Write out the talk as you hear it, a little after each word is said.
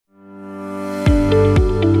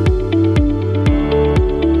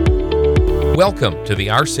Welcome to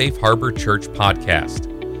the Our Safe Harbor Church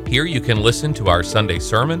podcast. Here you can listen to our Sunday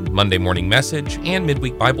sermon, Monday morning message, and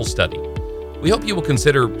midweek Bible study. We hope you will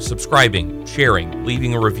consider subscribing, sharing,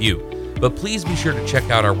 leaving a review, but please be sure to check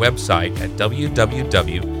out our website at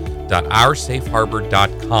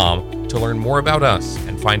www.oursafeharbor.com to learn more about us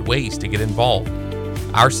and find ways to get involved.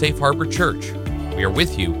 Our Safe Harbor Church, we are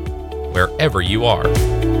with you wherever you are.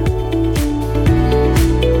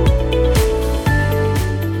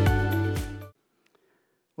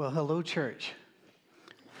 Well, hello, church.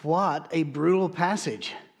 What a brutal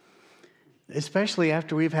passage, especially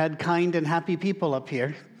after we've had kind and happy people up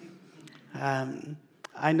here.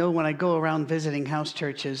 I know when I go around visiting house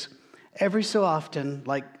churches, every so often,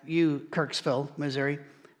 like you, Kirksville, Missouri,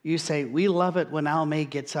 you say, we love it when Al May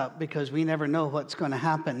gets up because we never know what's going to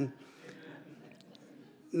happen.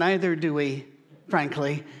 Neither do we,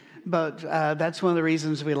 frankly, but that's one of the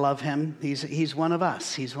reasons we love him. He's one of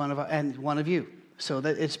us. He's one of and one of you. So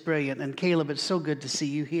that it's brilliant. And Caleb, it's so good to see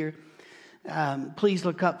you here. Please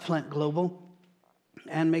look up Flint Global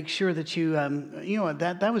and make sure that you,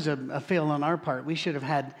 that was a fail on our part. We should have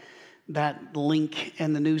had that link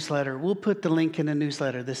in the newsletter. We'll put the link in the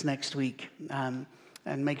newsletter this next week and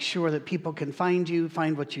make sure that people can find you,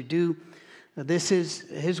 find what you do.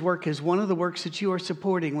 His work is one of the works that you are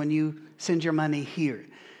supporting when you send your money here,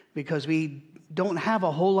 because we don't have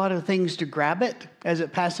a whole lot of things to grab it as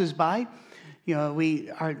it passes by. You know,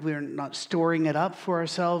 we're not storing it up for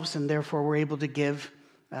ourselves, and therefore we're able to give.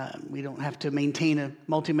 We don't have to maintain a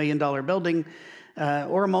multi-million-dollar building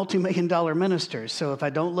or a multi-million-dollar minister. So if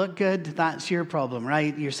I don't look good, that's your problem,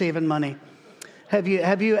 right? You're saving money. Have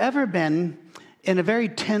you ever been in a very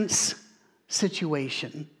tense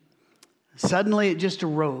situation? Suddenly it just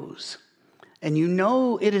arose, and you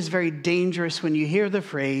know it is very dangerous when you hear the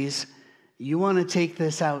phrase, "You want to take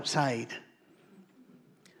this outside."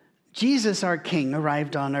 Jesus, our King,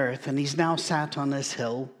 arrived on earth, and he's now sat on this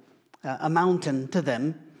hill, a mountain to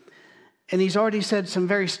them, and he's already said some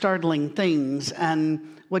very startling things.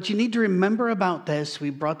 And what you need to remember about this, we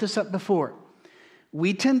brought this up before,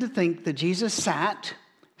 we tend to think that Jesus sat,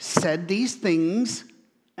 said these things,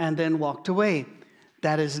 and then walked away.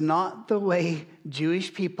 That is not the way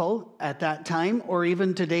Jewish people at that time, or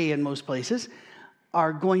even today in most places,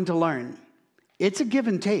 are going to learn. It's a give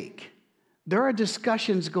and take. There are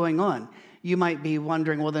discussions going on. You might be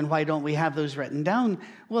wondering, well, then why don't we have those written down?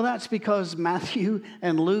 Well, that's because Matthew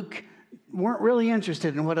and Luke weren't really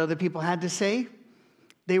interested in what other people had to say.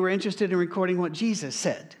 They were interested in recording what Jesus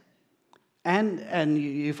said. And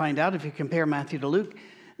you find out, if you compare Matthew to Luke,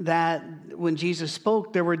 that when Jesus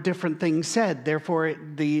spoke, there were different things said. Therefore,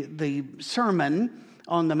 the Sermon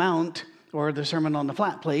on the Mount, or the Sermon on the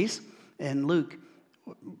Flat Place in Luke,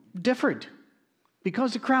 differed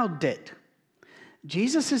because the crowd did.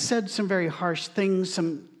 Jesus has said some very harsh things,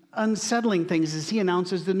 some unsettling things as he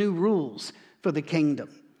announces the new rules for the kingdom.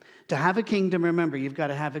 To have a kingdom, remember, you've got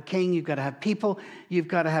to have a king, you've got to have people, you've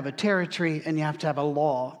got to have a territory, and you have to have a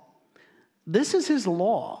law. This is his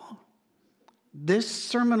law. This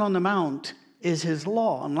Sermon on the Mount is his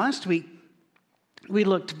law. And last week, we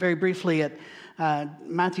looked very briefly at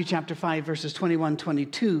Matthew chapter 5, verses 21,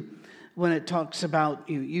 22, when it talks about,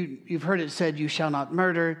 you've heard it said, you shall not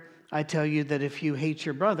murder. I tell you that if you hate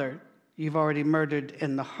your brother, you've already murdered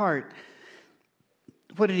in the heart.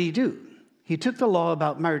 What did he do? He took the law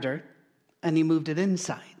about murder and he moved it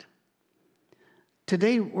inside.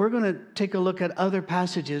 Today, we're going to take a look at other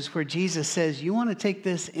passages where Jesus says, you want to take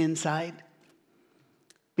this inside?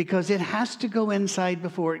 Because it has to go inside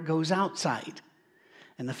before it goes outside.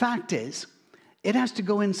 And the fact is, it has to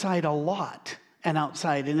go inside a lot and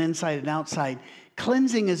outside and inside and outside.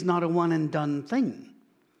 Cleansing is not a one and done thing.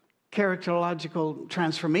 Characterological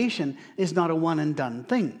transformation is not a one and done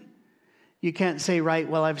thing. You can't say, right,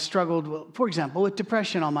 well, I've struggled, for example, with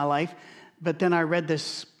depression all my life, but then I read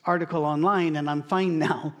this article online and I'm fine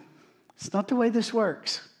now. It's not the way this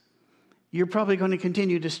works. You're probably going to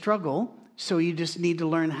continue to struggle, so you just need to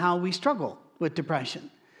learn how we struggle with depression.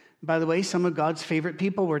 By the way, some of God's favorite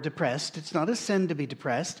people were depressed. It's not a sin to be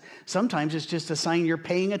depressed. Sometimes it's just a sign you're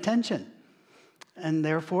paying attention. And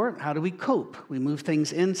therefore, how do we cope? We move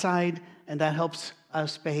things inside, and that helps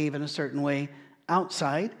us behave in a certain way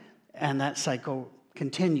outside, and that cycle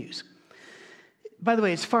continues. By the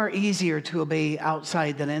way, it's far easier to obey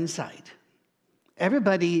outside than inside.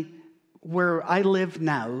 Everybody where I live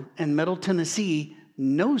now in Middle Tennessee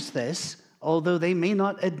knows this, although they may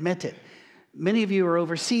not admit it. Many of you are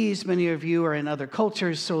overseas, many of you are in other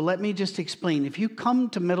cultures, so let me just explain. If you come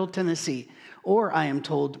to Middle Tennessee, or I am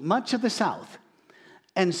told much of the South,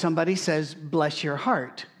 and somebody says, bless your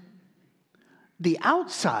heart, the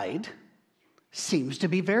outside seems to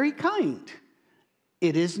be very kind.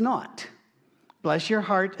 It is not. Bless your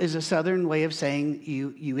heart is a Southern way of saying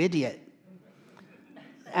you idiot.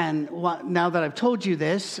 And now that I've told you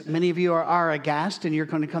this, many of you are aghast, and you're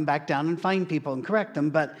going to come back down and find people and correct them.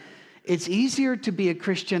 But it's easier to be a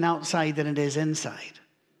Christian outside than it is inside.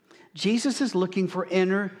 Jesus is looking for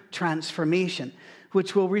inner transformation,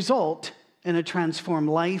 which will result in a transformed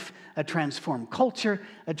life, a transformed culture,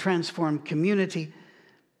 a transformed community.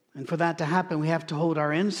 And for that to happen, we have to hold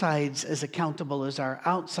our insides as accountable as our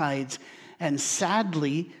outsides. And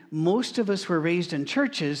sadly, most of us were raised in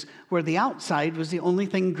churches where the outside was the only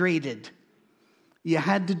thing graded. You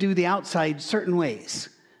had to do the outside certain ways.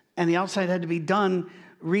 And the outside had to be done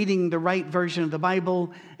reading the right version of the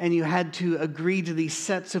Bible, and you had to agree to these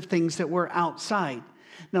sets of things that were outside.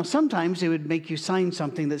 Now, sometimes they would make you sign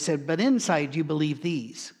something that said, but inside you believe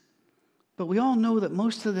these. But we all know that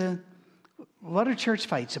what are church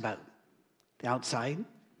fights about? The outside,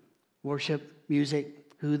 worship, music,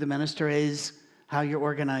 who the minister is, how you're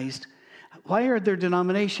organized. Why are there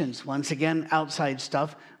denominations? Once again, outside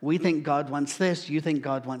stuff. We think God wants this, you think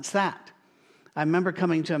God wants that. I remember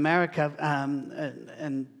coming to America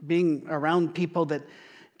and being around people that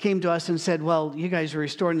came to us and said, well, you guys are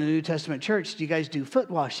restored in the New Testament church. Do you guys do foot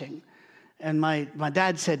washing? And my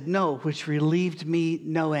dad said no, which relieved me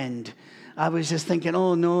no end. I was just thinking,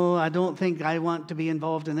 oh, no, I don't think I want to be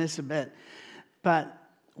involved in this a bit. But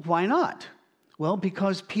why not? Well,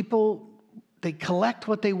 because people, they collect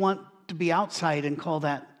what they want to be outside and call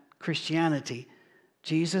that Christianity.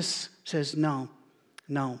 Jesus says no.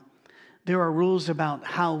 There are rules about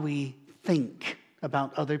how we think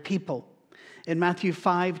about other people. In Matthew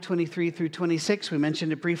 5:23 through 26, we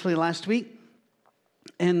mentioned it briefly last week.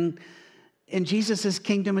 And in Jesus'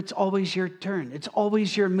 kingdom, it's always your turn. It's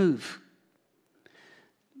always your move.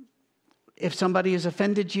 If somebody has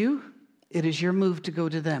offended you, it is your move to go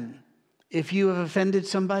to them. If you have offended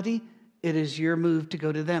somebody, it is your move to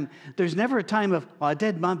go to them. There's never a time of, well, I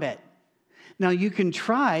did my bit. Now, you can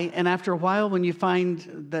try, and after a while, when you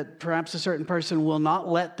find that perhaps a certain person will not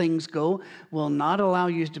let things go, will not allow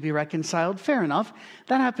you to be reconciled, fair enough.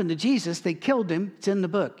 That happened to Jesus. They killed him. It's in the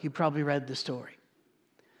book. You probably read the story.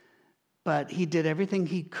 But he did everything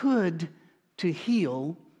he could to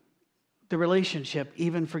heal the relationship,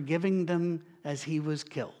 even forgiving them as he was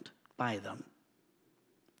killed by them.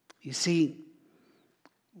 You see,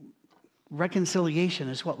 reconciliation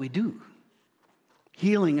is what we do.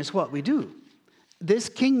 Healing is what we do. This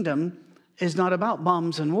kingdom is not about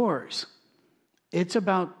bombs and wars. It's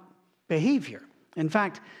about behavior. In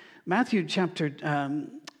fact, Matthew chapter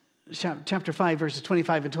 5, verses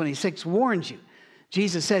 25 and 26 warns you.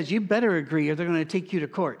 Jesus says, you better agree or they're going to take you to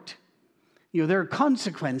court. You know, there are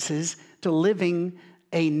consequences to living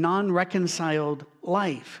a non-reconciled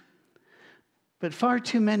life. But far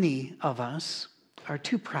too many of us are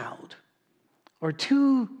too proud or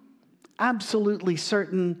too absolutely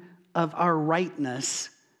certain of our rightness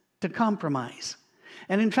to compromise.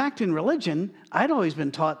 And in fact, in religion, I'd always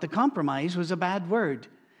been taught that compromise was a bad word.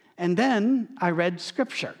 And then I read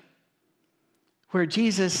Scripture, where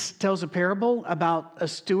Jesus tells a parable about a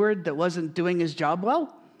steward that wasn't doing his job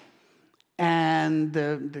well. And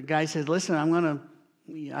the guy says, listen,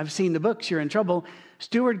 I've seen the books, you're in trouble.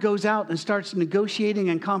 Steward goes out and starts negotiating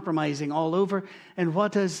and compromising all over. And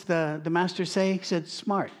what does the master say? He said,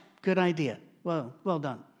 smart, good idea. Well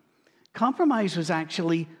done. Compromise was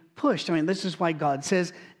actually pushed. I mean, this is why God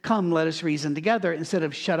says, come, let us reason together, instead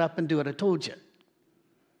of shut up and do what I told you.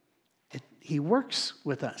 He works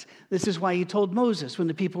with us. This is why he told Moses when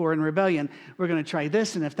the people were in rebellion, we're going to try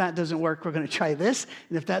this, and if that doesn't work, we're going to try this,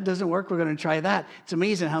 and if that doesn't work, we're going to try that. It's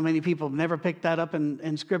amazing how many people have never picked that up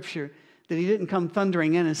in Scripture, that he didn't come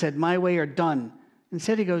thundering in and said, my way or done.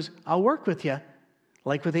 Instead, he goes, I'll work with you.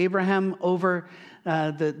 Like with Abraham over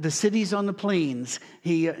the cities on the plains.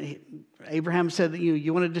 Abraham said that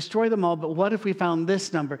you want to destroy them all, but what if we found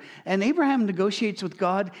this number? And Abraham negotiates with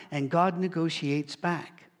God, and God negotiates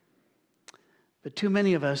back. But too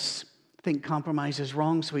many of us think compromise is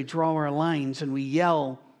wrong, so we draw our lines and we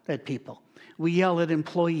yell at people. We yell at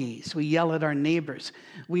employees. We yell at our neighbors.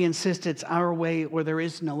 We insist it's our way or there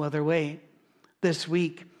is no other way. This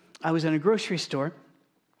week, I was in a grocery store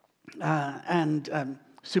and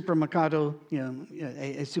supermercado,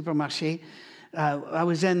 a supermarché. I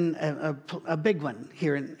was in a big one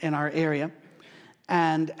here in our area.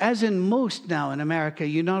 And as in most now in America,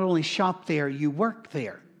 you not only shop there, you work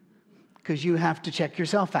there, because you have to check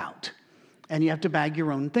yourself out and you have to bag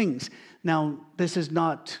your own things. Now, this is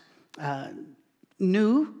not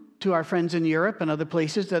new to our friends in Europe and other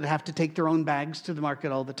places that have to take their own bags to the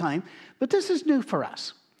market all the time, but this is new for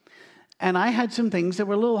us. And I had some things that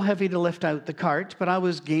were a little heavy to lift out the cart, but I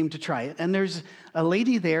was game to try it. And there's a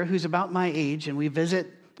lady there who's about my age, and we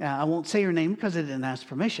visit. I won't say her name because I didn't ask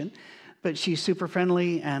permission, but she's super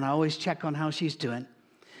friendly, and I always check on how she's doing.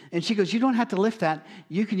 And she goes, "You don't have to lift that.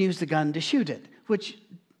 You can use the gun to shoot it," which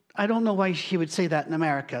I don't know why she would say that in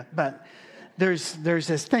America, but there's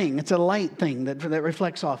this thing. It's a light thing that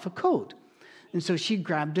reflects off a code. And so she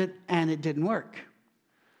grabbed it, and it didn't work.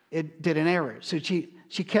 It did an error. So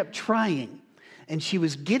she kept trying, and she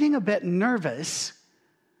was getting a bit nervous.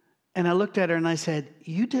 And I looked at her and I said,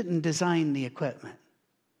 "You didn't design the equipment.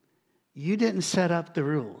 You didn't set up the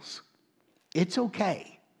rules. It's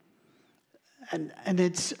okay." And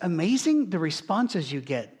it's amazing the responses you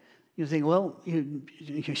get. You think, well,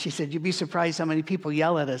 she said, "You'd be surprised how many people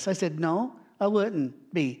yell at us." I said, "No, I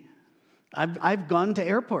wouldn't be." I've gone to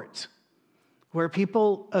airports where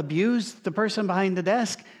people abuse the person behind the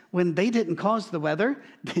desk when they didn't cause the weather.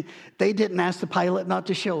 They didn't ask the pilot not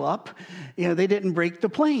to show up. They didn't break the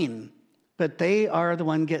plane. But they are the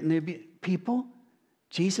one getting the abuse. People,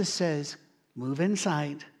 Jesus says, move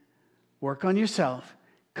inside, work on yourself,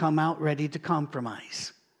 come out ready to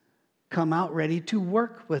compromise. Come out ready to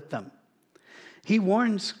work with them. He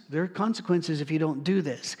warns there are consequences if you don't do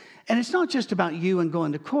this. And it's not just about you and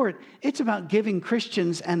going to court. It's about giving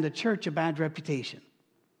Christians and the church a bad reputation.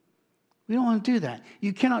 We don't want to do that.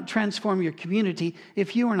 You cannot transform your community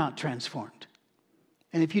if you are not transformed,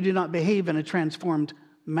 and if you do not behave in a transformed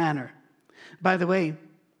manner. By the way,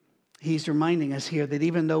 he's reminding us here that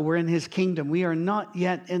even though we're in his kingdom, we are not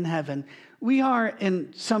yet in heaven. We are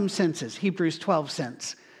in some senses, Hebrews 12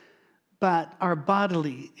 sense, but our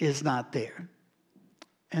bodily is not there.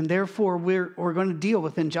 And therefore, we're going to deal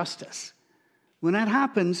with injustice. When that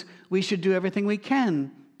happens, we should do everything we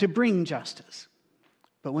can to bring justice.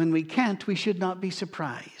 But when we can't, we should not be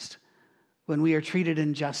surprised when we are treated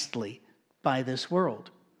unjustly by this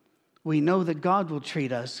world. We know that God will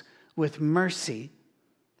treat us with mercy,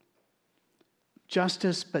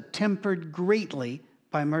 justice, but tempered greatly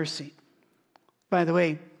by mercy. By the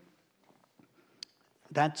way,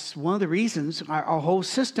 that's one of the reasons our whole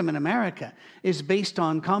system in America is based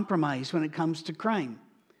on compromise when it comes to crime.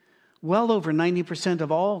 Well over 90%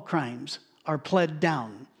 of all crimes are pled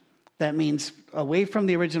down. That means away from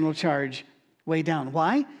the original charge, way down.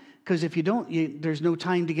 Why? Because if you don't, there's no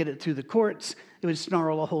time to get it through the courts. It would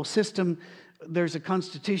snarl the whole system. There's a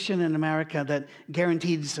constitution in America that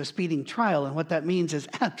guarantees a speeding trial, and what that means is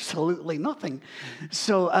absolutely nothing.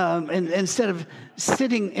 So and instead of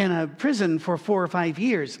sitting in a prison for 4 or 5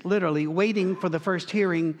 years, literally waiting for the first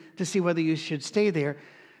hearing to see whether you should stay there,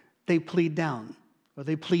 they plead down, or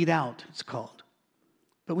they plead out, it's called.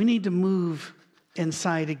 But we need to move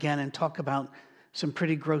inside again and talk about some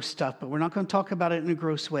pretty gross stuff, but we're not going to talk about it in a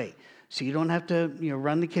gross way. So you don't have to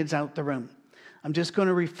run the kids out the room. I'm just going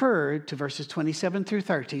to refer to verses 27 through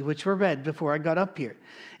 30, which were read before I got up here.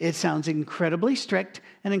 It sounds incredibly strict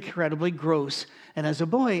and incredibly gross. And as a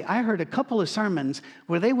boy, I heard a couple of sermons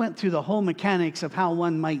where they went through the whole mechanics of how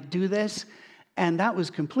one might do this, and that was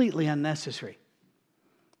completely unnecessary.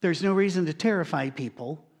 There's no reason to terrify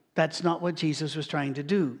people. That's not what Jesus was trying to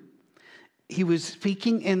do. He was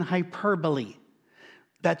speaking in hyperbole.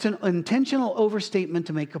 That's an intentional overstatement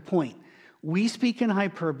to make a point. We speak in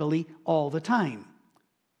hyperbole all the time.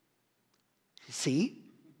 See?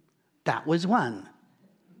 That was one.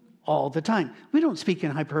 All the time. We don't speak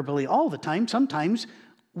in hyperbole all the time. Sometimes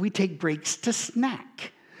we take breaks to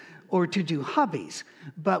snack or to do hobbies.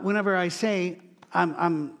 But whenever I say,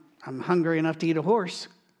 I'm hungry enough to eat a horse,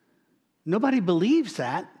 nobody believes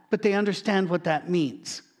that, but they understand what that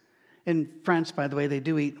means. In France, by the way, they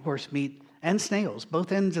do eat horse meat and snails,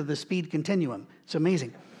 both ends of the speed continuum. It's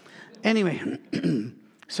amazing. Anyway,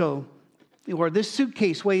 or this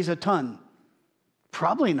suitcase weighs a ton.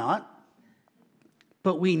 Probably not,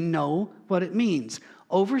 but we know what it means.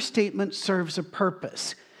 Overstatement serves a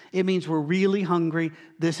purpose. It means we're really hungry,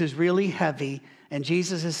 this is really heavy, and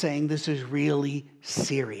Jesus is saying this is really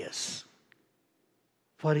serious.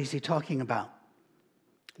 What is he talking about?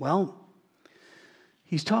 Well,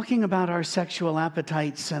 he's talking about our sexual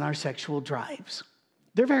appetites and our sexual drives.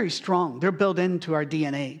 They're very strong. They're built into our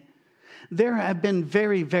DNA. There have been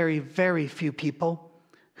very, very, very few people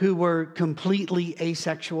who were completely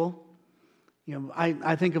asexual.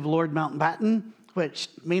 I think of Lord Mountbatten, which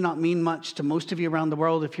may not mean much to most of you around the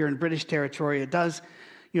world. If you're in British territory, it does.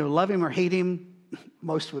 Love him or hate him.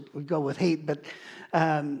 Most would go with hate, but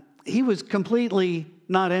he was completely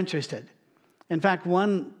not interested. In fact,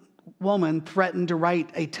 one woman threatened to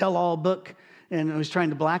write a tell-all book and was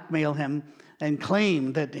trying to blackmail him and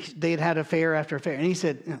claim that they'd had affair after affair. And he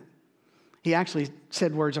said, He actually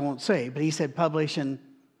said words I won't say, but he said, publish and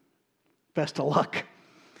best of luck.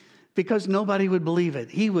 Because nobody would believe it.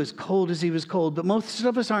 He was cold as he was cold, but most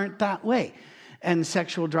of us aren't that way. And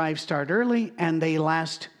sexual drives start early, and they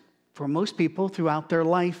last, for most people, throughout their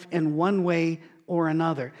life in one way or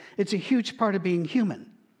another. It's a huge part of being human.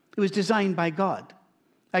 It was designed by God.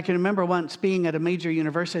 I can remember once being at a major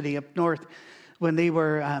university up north when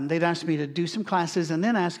they'd asked me to do some classes and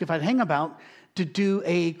then ask if I'd hang about to do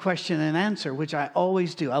a question and answer, which I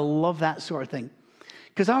always do. I love that sort of thing.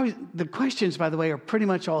 Because the questions, by the way, are pretty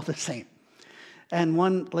much all the same. And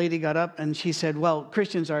one lady got up and she said, well,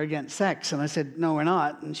 Christians are against sex. And I said, no, we're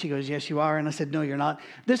not. And she goes, yes, you are. And I said, no, you're not.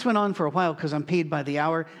 This went on for a while because I'm paid by the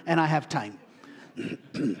hour and I have time.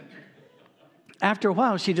 After a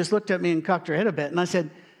while, she just looked at me and cocked her head a bit. And I said,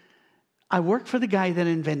 I work for the guy that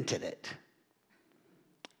invented it.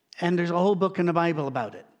 And there's a whole book in the Bible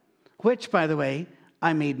about it. Which, by the way,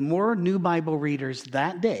 I made more new Bible readers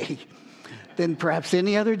that day than perhaps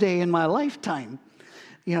any other day in my lifetime.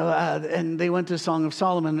 And they went to the Song of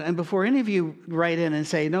Solomon. And before any of you write in and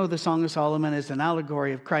say, no, the Song of Solomon is an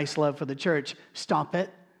allegory of Christ's love for the church, stop it.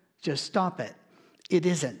 Just stop it. It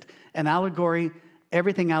isn't. An allegory,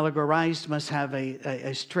 everything allegorized must have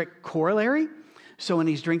a strict corollary. So when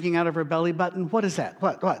he's drinking out of her belly button, what is that?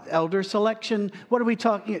 What? Elder selection? What are we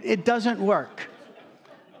talking? It doesn't work.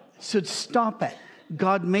 So stop it.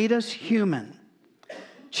 God made us human.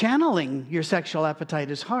 Channeling your sexual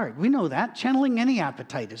appetite is hard. We know that. Channeling any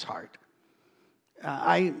appetite is hard.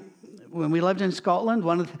 When we lived in Scotland,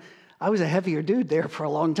 I was a heavier dude there for a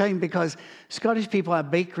long time because Scottish people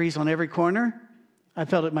have bakeries on every corner. I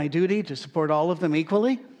felt it my duty to support all of them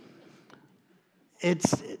equally.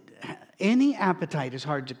 Any appetite is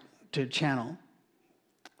hard to channel.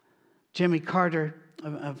 Jimmy Carter,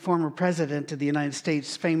 a former president of the United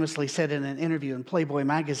States, famously said in an interview in Playboy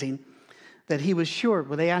magazine that he was sure,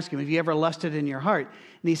 well, they asked him, have you ever lusted in your heart?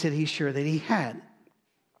 And he said he's sure that he had.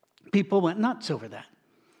 People went nuts over that.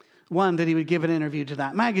 One, that he would give an interview to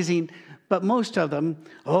that magazine, but most of them,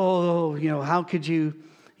 how could you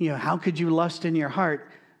lust in your heart?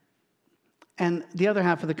 And the other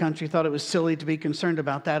half of the country thought it was silly to be concerned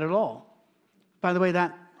about that at all. By the way,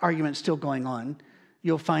 that argument's still going on.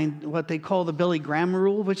 You'll find what they call the Billy Graham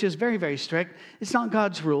rule, which is very, very strict. It's not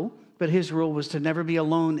God's rule, but his rule was to never be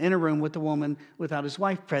alone in a room with a woman without his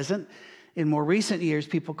wife present. In more recent years,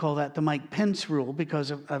 people call that the Mike Pence rule because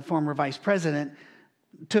a former vice president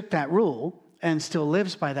took that rule and still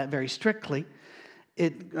lives by that very strictly.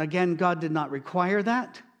 Again, God did not require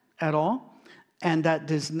that at all. And that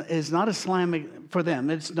is not a slamming for them.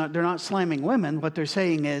 They're not slamming women. What they're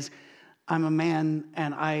saying is, I'm a man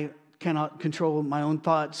and I cannot control my own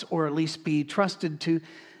thoughts or at least be trusted to.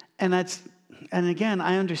 And again,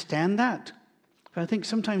 I understand that. But I think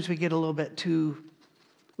sometimes we get a little bit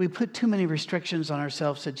we put too many restrictions on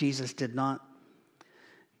ourselves that Jesus did not.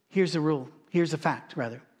 Here's the rule. Here's the fact,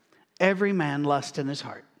 rather. Every man lusts in his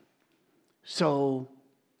heart. So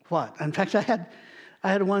what? In fact, I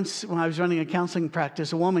had once, when I was running a counseling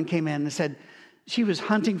practice, a woman came in and said she was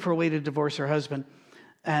hunting for a way to divorce her husband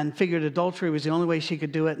and figured adultery was the only way she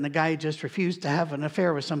could do it, and the guy just refused to have an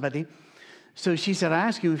affair with somebody. So she said, I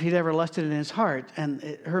asked him if he'd ever lusted in his heart, and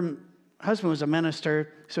her husband was a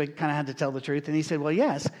minister, so he kind of had to tell the truth, and he said, well,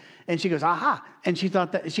 yes. And she goes, aha, and she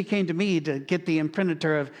thought that she came to me to get the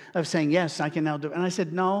imprimatur of saying, yes, I can now do it. And I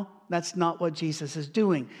said, no, that's not what Jesus is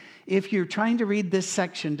doing. If you're trying to read this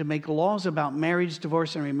section to make laws about marriage,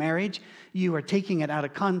 divorce, and remarriage, you are taking it out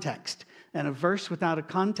of context. And a verse without a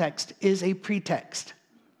context is a pretext.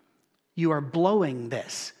 You are blowing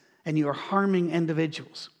this, and you are harming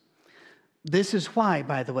individuals. This is why,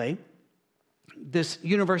 by the way, this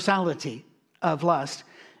universality of lust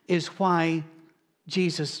is why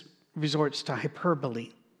Jesus resorts to hyperbole.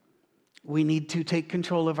 We need to take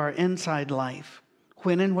control of our inside life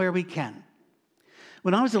when and where we can.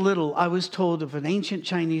 When I was little, I was told of an ancient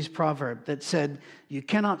Chinese proverb that said, you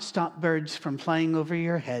cannot stop birds from flying over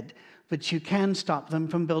your head, but you can stop them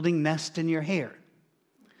from building nests in your hair.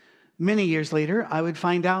 Many years later, I would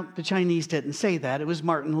find out the Chinese didn't say that. It was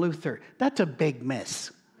Martin Luther. That's a big miss.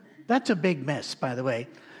 That's a big miss, by the way.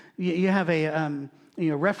 You have a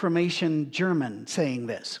Reformation German saying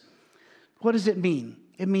this. What does it mean?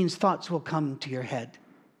 It means thoughts will come to your head.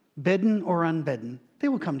 Bidden or unbidden, they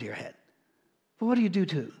will come to your head. But what do you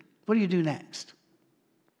do next?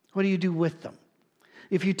 What do you do with them?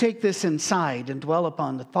 If you take this inside and dwell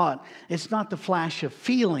upon the thought, it's not the flash of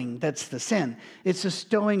feeling that's the sin. It's the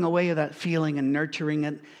stowing away of that feeling and nurturing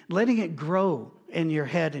it, letting it grow in your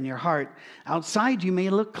head and your heart. Outside you may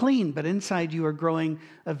look clean, but inside you are growing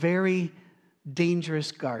a very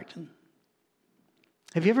dangerous garden.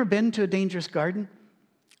 Have you ever been to a dangerous garden?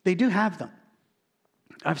 They do have them.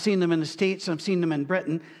 I've seen them in the States, I've seen them in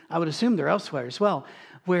Britain. I would assume they're elsewhere as well,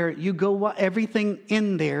 where you go, everything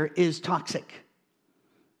in there is toxic.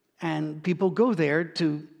 And people go there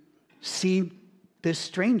to see this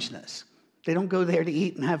strangeness. They don't go there to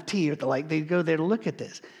eat and have tea or the like. They go there to look at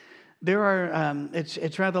this. There are,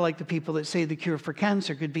 it's rather like the people that say the cure for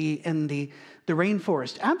cancer could be in the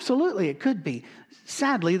rainforest. Absolutely, it could be.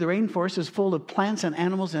 Sadly, the rainforest is full of plants and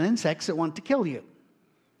animals and insects that want to kill you.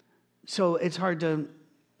 So it's hard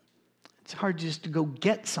just to go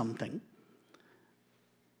get something.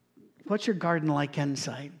 What's your garden like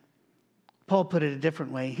inside? Paul put it a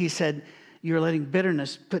different way. He said, you're letting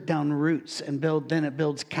bitterness put down roots and then it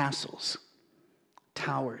builds castles,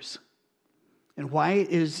 towers. And why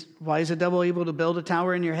is the devil able to build a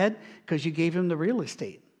tower in your head? Because you gave him the real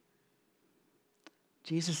estate.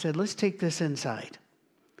 Jesus said, let's take this inside.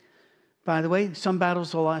 By the way, some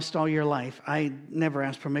battles will last all your life. I never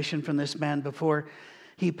asked permission from this man before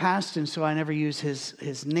he passed, and so I never used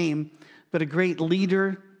his name. But a great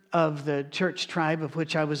leader of the church tribe of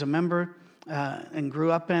which I was a member and grew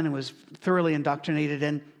up in and was thoroughly indoctrinated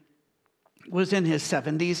in, was in his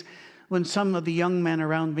 70s. When some of the young men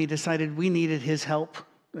around me decided we needed his help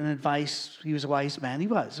and advice, he was a wise man. He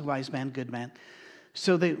was a wise man, good man.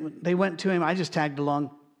 So they went to him. I just tagged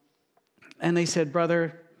along. And they said,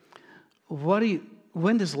 brother,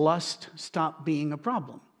 when does lust stop being a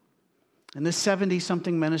problem? And this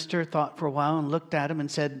 70-something minister thought for a while and looked at him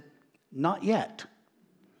and said, not yet.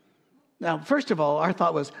 Now, first of all, our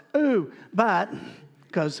thought was, ooh, but,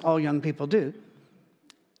 because all young people do.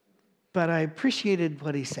 But I appreciated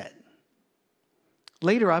what he said.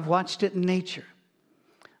 Later, I've watched it in nature.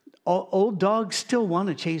 Old dogs still want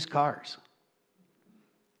to chase cars.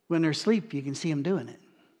 When they're asleep, you can see them doing it.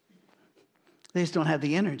 They just don't have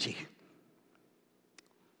the energy.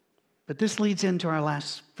 But this leads into our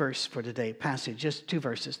last verse for today, passage, just 2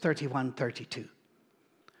 verses, 31, 32.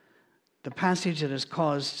 The passage that has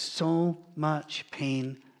caused so much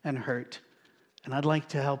pain and hurt. And I'd like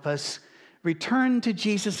to help us return to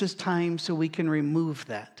Jesus' time so we can remove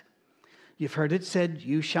that. You've heard it said,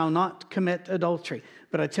 you shall not commit adultery.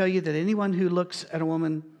 But I tell you that anyone who looks at a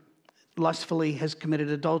woman lustfully has committed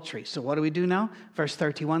adultery. So what do we do now? Verse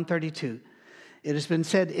 31, 32. It has been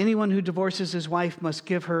said, anyone who divorces his wife must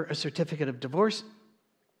give her a certificate of divorce.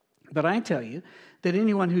 But I tell you that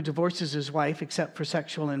anyone who divorces his wife, except for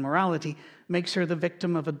sexual immorality, makes her the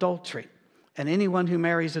victim of adultery. And anyone who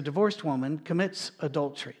marries a divorced woman commits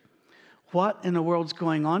adultery. What in the world's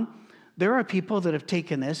going on? There are people that have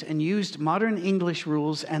taken this and used modern English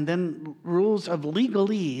rules and then rules of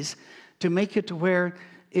legalese to make it to where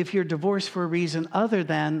if you're divorced for a reason other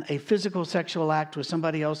than a physical sexual act with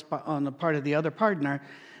somebody else on the part of the other partner,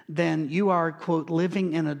 then you are, quote,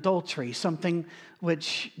 living in adultery, something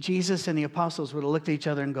which Jesus and the apostles would have looked at each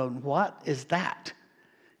other and gone, what is that?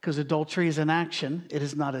 Because adultery is an action. It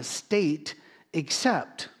is not a state,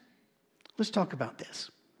 except, let's talk about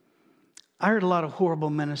this. I heard a lot of horrible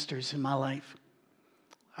ministers in my life.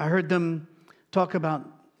 I heard them talk about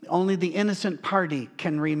only the innocent party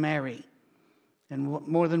can remarry. And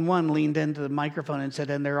more than one leaned into the microphone and said,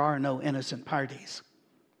 and there are no innocent parties.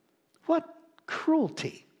 What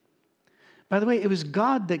cruelty. By the way, it was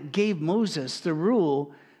God that gave Moses the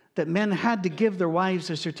rule that men had to give their wives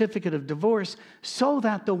a certificate of divorce so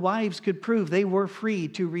that the wives could prove they were free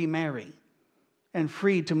to remarry and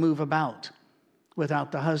free to move about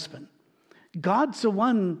without the husband. God's the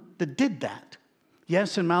one that did that.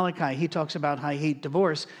 Yes, in Malachi, he talks about I hate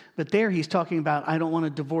divorce, but there he's talking about I don't want to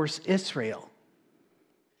divorce Israel.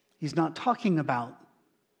 He's not talking about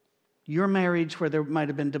your marriage where there might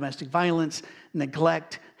have been domestic violence,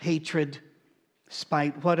 neglect, hatred,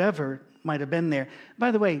 spite, whatever might have been there.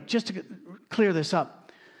 By the way, just to clear this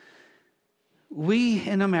up, we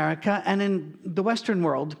in America and in the Western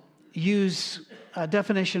world use a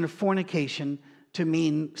definition of fornication to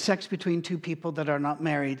mean sex between two people that are not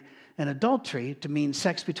married, and adultery to mean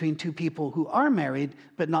sex between two people who are married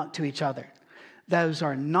but not to each other. Those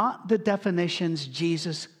are not the definitions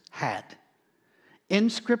Jesus had. In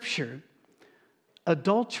Scripture,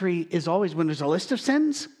 adultery is always, when there's a list of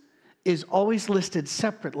sins, is always listed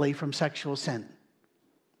separately from sexual sin.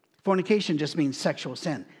 Fornication just means sexual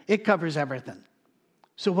sin. It covers everything.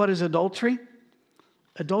 So what is adultery?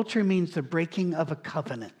 Adultery means the breaking of a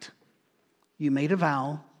covenant. You made a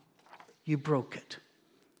vow, you broke it.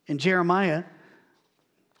 In Jeremiah,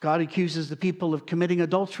 God accuses the people of committing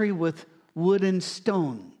adultery with wood and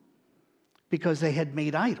stone because they had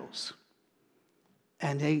made idols.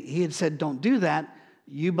 And he had said, don't do that.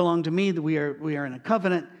 You belong to me. We are in a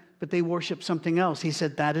covenant. but they worship something else. He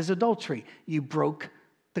said, that is adultery. You broke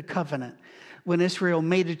the covenant. When Israel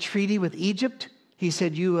made a treaty with Egypt, he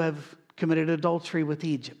said, you have committed adultery with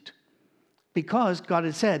Egypt. Because God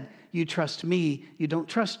had said, you trust me, you don't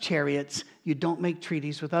trust chariots, you don't make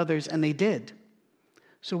treaties with others, and they did.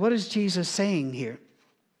 So what is Jesus saying here?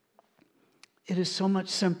 It is so much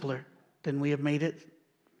simpler than we have made it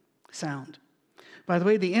sound. By the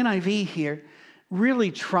way, the NIV here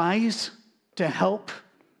really tries to help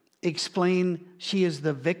explain she is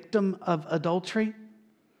the victim of adultery,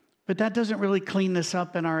 but that doesn't really clean this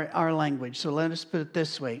up in our language. So let us put it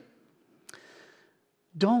this way.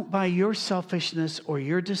 Don't by your selfishness or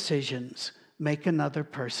your decisions make another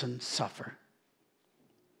person suffer.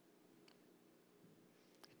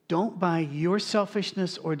 Don't by your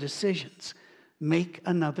selfishness or decisions make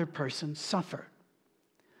another person suffer.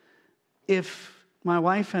 If my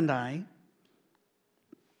wife and I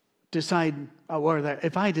decide, or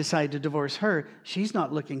if I decide to divorce her, she's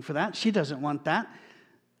not looking for that. She doesn't want that.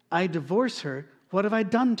 I divorce her. What have I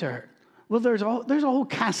done to her? Well, there's a whole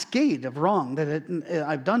cascade of wrong that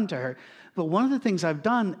I've done to her. But one of the things I've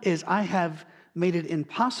done is I have made it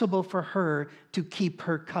impossible for her to keep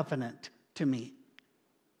her covenant to me.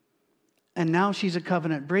 And now she's a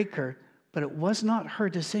covenant breaker, but it was not her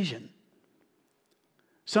decision.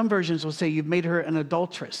 Some versions will say you've made her an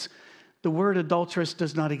adulteress. The word adulteress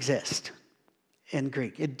does not exist in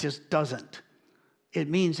Greek. It just doesn't. It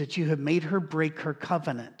means that you have made her break her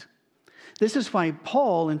covenant. This is why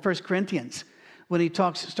Paul in 1 Corinthians, when he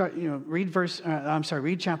talks,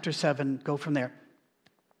 read chapter 7, go from there.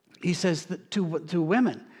 He says that to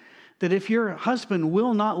women that if your husband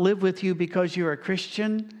will not live with you because you're a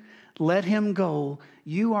Christian, let him go.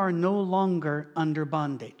 You are no longer under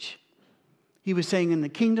bondage. He was saying in the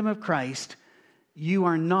kingdom of Christ, you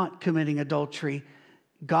are not committing adultery.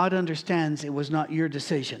 God understands it was not your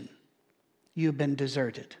decision. You've been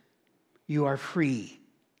deserted. You are free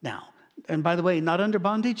now. And by the way, not under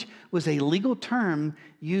bondage was a legal term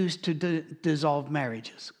used to dissolve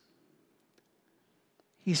marriages.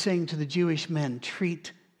 He's saying to the Jewish men,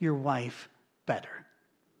 treat your wife better.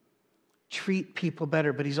 Treat people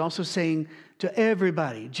better. But he's also saying to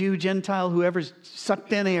everybody, Jew, Gentile, whoever's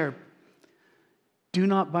sucked in air, do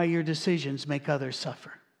not by your decisions make others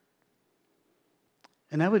suffer.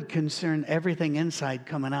 And that would concern everything inside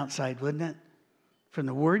coming outside, wouldn't it? From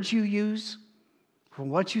the words you use, from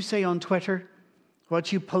what you say on Twitter,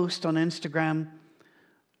 what you post on Instagram,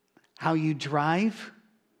 how you drive,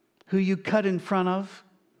 who you cut in front of,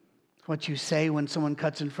 what you say when someone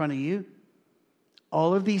cuts in front of you.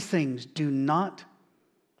 All of these things do not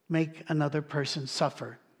make another person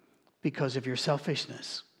suffer because of your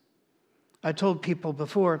selfishness. I told people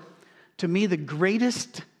before, to me, the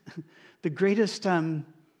greatest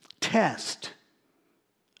test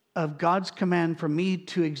of God's command for me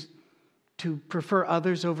to prefer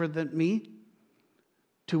others over than me,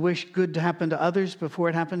 to wish good to happen to others before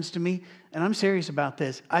it happens to me. And I'm serious about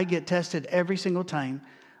this. I get tested every single time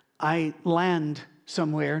I land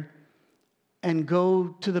somewhere and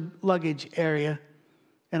go to the luggage area,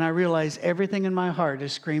 and I realize everything in my heart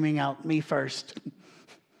is screaming out, me first.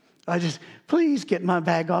 Please get my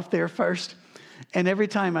bag off there first. And every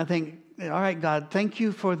time I think, all right, God, thank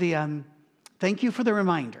you for the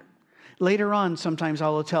reminder. Later on, sometimes I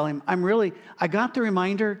will tell him, I got the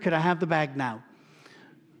reminder, could I have the bag now?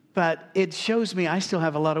 But it shows me I still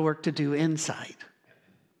have a lot of work to do inside.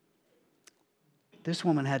 This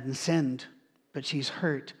woman hadn't sinned, but she's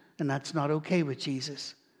hurt, and that's not okay with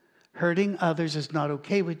Jesus. Hurting others is not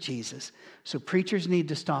okay with Jesus. So preachers need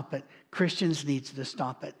to stop it. Christians need to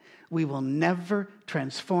stop it. We will never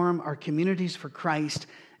transform our communities for Christ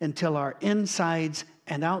until our insides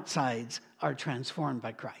and outsides are transformed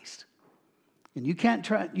by Christ. And you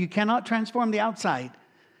cannot transform the outside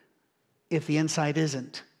if the inside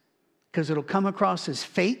isn't, because it'll come across as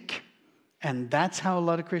fake, and that's how a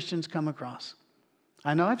lot of Christians come across.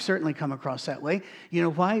 I know I've certainly come across that way. You know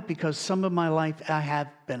why? Because some of my life I have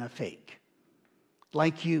been a fake.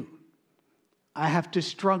 Like you. I have to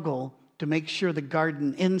struggle to make sure the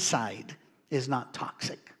garden inside is not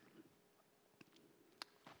toxic.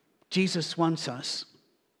 Jesus wants us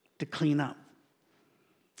to clean up.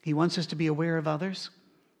 He wants us to be aware of others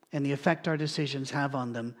and the effect our decisions have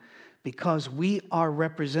on them, because we are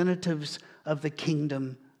representatives of the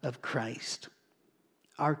kingdom of Christ,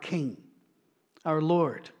 our King, our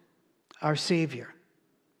Lord, our Savior,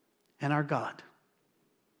 and our God.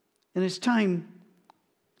 And it's time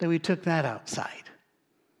that we took that outside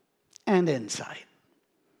and inside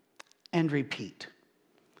and repeat.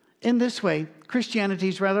 In this way, Christianity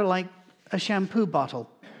is rather like a shampoo bottle.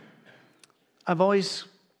 I've always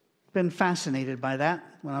been fascinated by that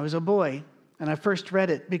when I was a boy. And I first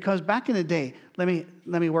read it because back in the day, let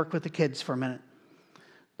me work with the kids for a minute.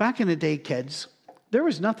 Back in the day, kids, there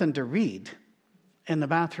was nothing to read in the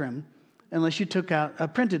bathroom unless you took out a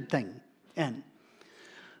printed thing in.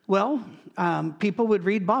 Well, people would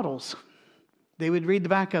read bottles. They would read the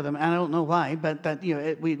back of them. And I don't know why, but that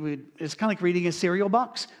it's kind of like reading a cereal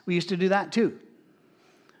box. We used to do that too.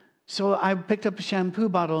 So I picked up a shampoo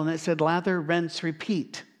bottle and it said lather, rinse,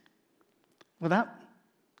 repeat. Well,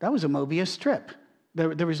 that was a Mobius strip.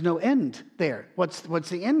 There was no end there. What's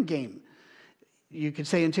the end game? You could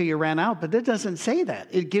say until you ran out, but that doesn't say that.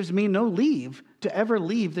 It gives me no leave to ever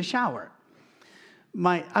leave the shower.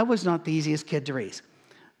 I was not the easiest kid to raise.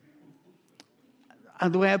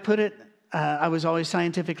 The way I put it, I was always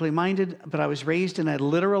scientifically minded, but I was raised in a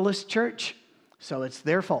literalist church, so it's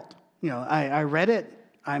their fault. I read it.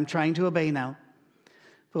 I'm trying to obey now.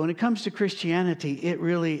 But when it comes to Christianity, it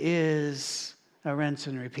really is a rinse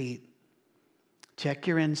and repeat. Check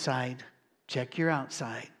your inside. Check your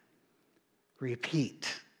outside. Repeat.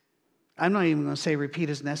 I'm not even going to say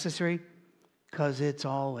repeat is necessary because it's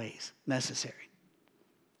always necessary.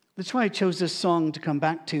 That's why I chose this song to come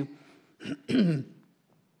back to.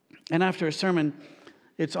 And after a sermon,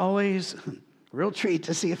 it's always a real treat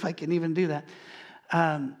to see if I can even do that.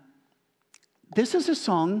 This is a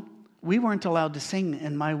song we weren't allowed to sing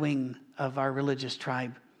in my wing of our religious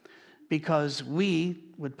tribe because we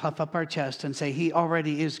would puff up our chest and say, he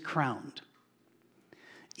already is crowned.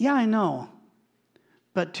 Yeah, I know.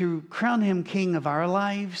 But to crown him king of our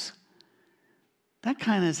lives, that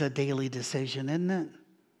kind of is a daily decision, isn't it?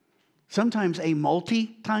 Sometimes a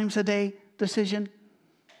multi-times a day decision.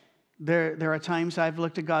 There are times I've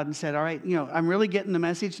looked at God and said, all right, I'm really getting the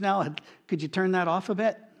message now. Could you turn that off a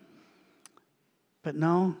bit? But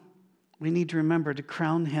no, we need to remember to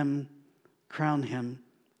crown him, crown him,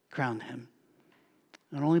 crown him.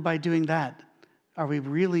 And only by doing that are we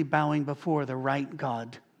really bowing before the right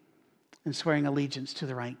God and swearing allegiance to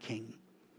the right King.